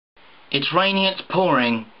It's raining, it's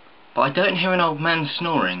pouring, but I don't hear an old man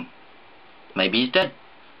snoring. Maybe he's dead.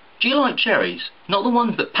 Do you like cherries? Not the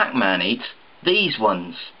ones that Pac-Man eats. These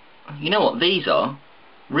ones. You know what these are?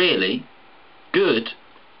 Really good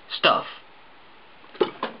stuff.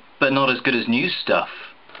 But not as good as new stuff.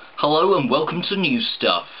 Hello and welcome to New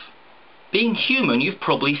Stuff. Being human, you've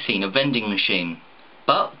probably seen a vending machine.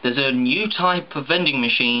 But there's a new type of vending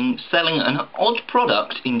machine selling an odd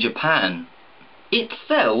product in Japan. It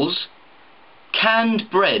sells canned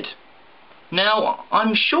bread. Now,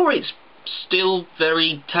 I'm sure it's still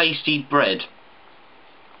very tasty bread,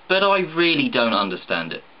 but I really don't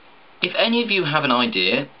understand it. If any of you have an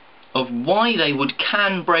idea of why they would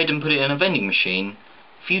can bread and put it in a vending machine,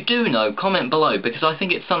 if you do know, comment below, because I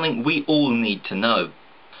think it's something we all need to know.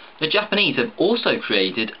 The Japanese have also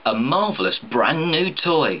created a marvellous brand new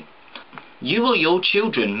toy. You or your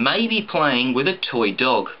children may be playing with a toy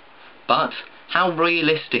dog, but how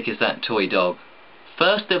realistic is that toy dog?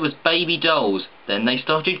 First there was baby dolls, then they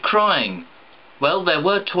started crying. Well, there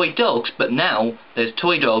were toy dogs, but now there's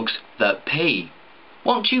toy dogs that pee.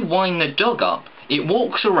 Once you wind the dog up, it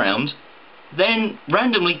walks around, then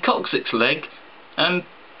randomly cocks its leg and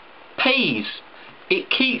pees. It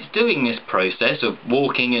keeps doing this process of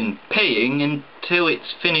walking and peeing until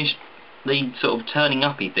it's finished the sort of turning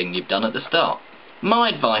uppy thing you've done at the start. My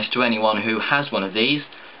advice to anyone who has one of these: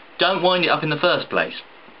 don't wind it up in the first place,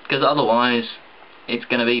 because otherwise it's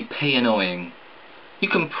going to be pee annoying. You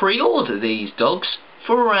can pre-order these dogs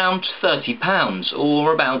for around £30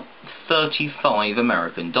 or about 35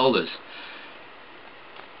 American dollars.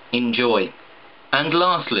 Enjoy. And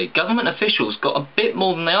lastly, government officials got a bit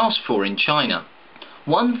more than they asked for in China.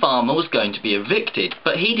 One farmer was going to be evicted,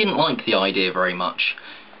 but he didn't like the idea very much.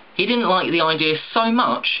 He didn't like the idea so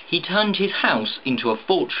much, he turned his house into a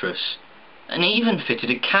fortress, and he even fitted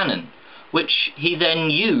a cannon, which he then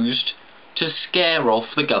used to scare off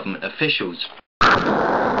the government officials.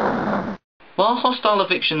 While hostile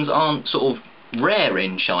evictions aren't sort of rare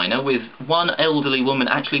in China, with one elderly woman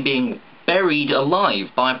actually being buried alive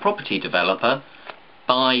by a property developer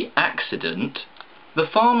by accident, the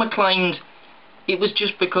farmer claimed it was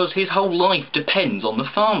just because his whole life depends on the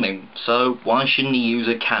farming, so why shouldn't he use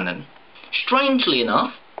a cannon? Strangely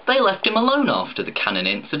enough, they left him alone after the cannon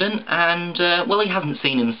incident, and, well, he hasn't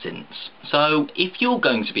seen him since. So, if you're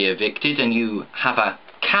going to be evicted and you have a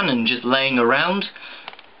cannon just laying around,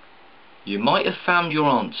 you might have found your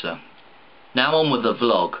answer. Now on with the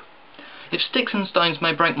vlog. If sticks and stones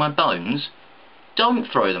may break my bones, don't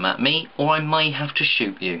throw them at me or I may have to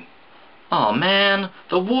shoot you. Aw man,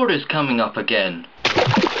 the water's coming up again.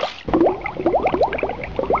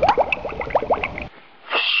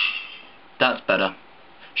 That's better.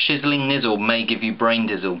 Shizzling nizzle may give you brain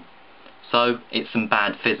dizzle, so it's some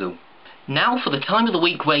bad fizzle. Now for the time of the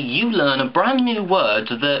week where you learn a brand new word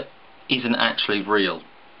that isn't actually real.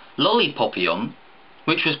 Lollipoppion,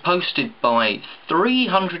 which was posted by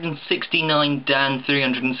 369 Dan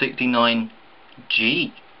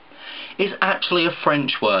 369G, is actually a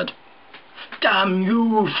French word. Damn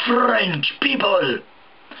you French people!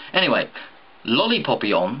 Anyway,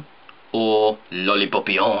 lollipoppion, or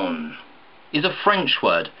lollipoppion, is a French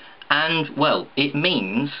word, and, well, it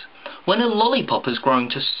means when a lollipop has grown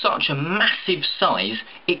to such a massive size,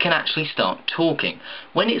 it can actually start talking.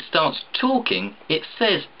 When it starts talking, it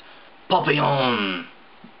says, "Poppy-on,"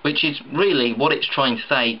 which is really what it's trying to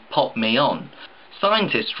say, pop me on.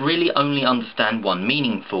 Scientists really only understand one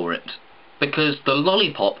meaning for it, because the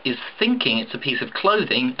lollipop is thinking it's a piece of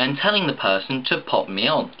clothing and telling the person to pop me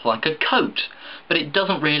on, like a coat, but it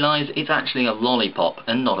doesn't realise it's actually a lollipop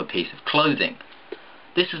and not a piece of clothing.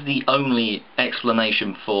 This is the only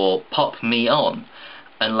explanation for pop me on,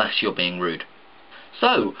 unless you're being rude.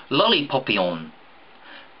 So, lollipoppion.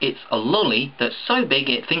 It's a lolly that's so big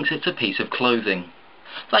it thinks it's a piece of clothing.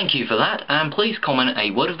 Thank you for that, and please comment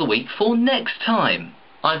a word of the week for next time.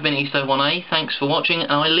 I've been Easto1A, thanks for watching,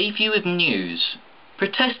 and I leave you with news.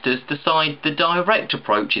 Protesters decide the direct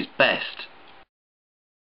approach is best.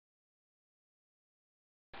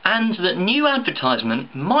 And that new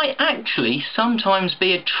advertisement might actually sometimes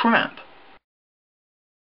be a trap.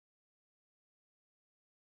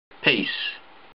 Peace.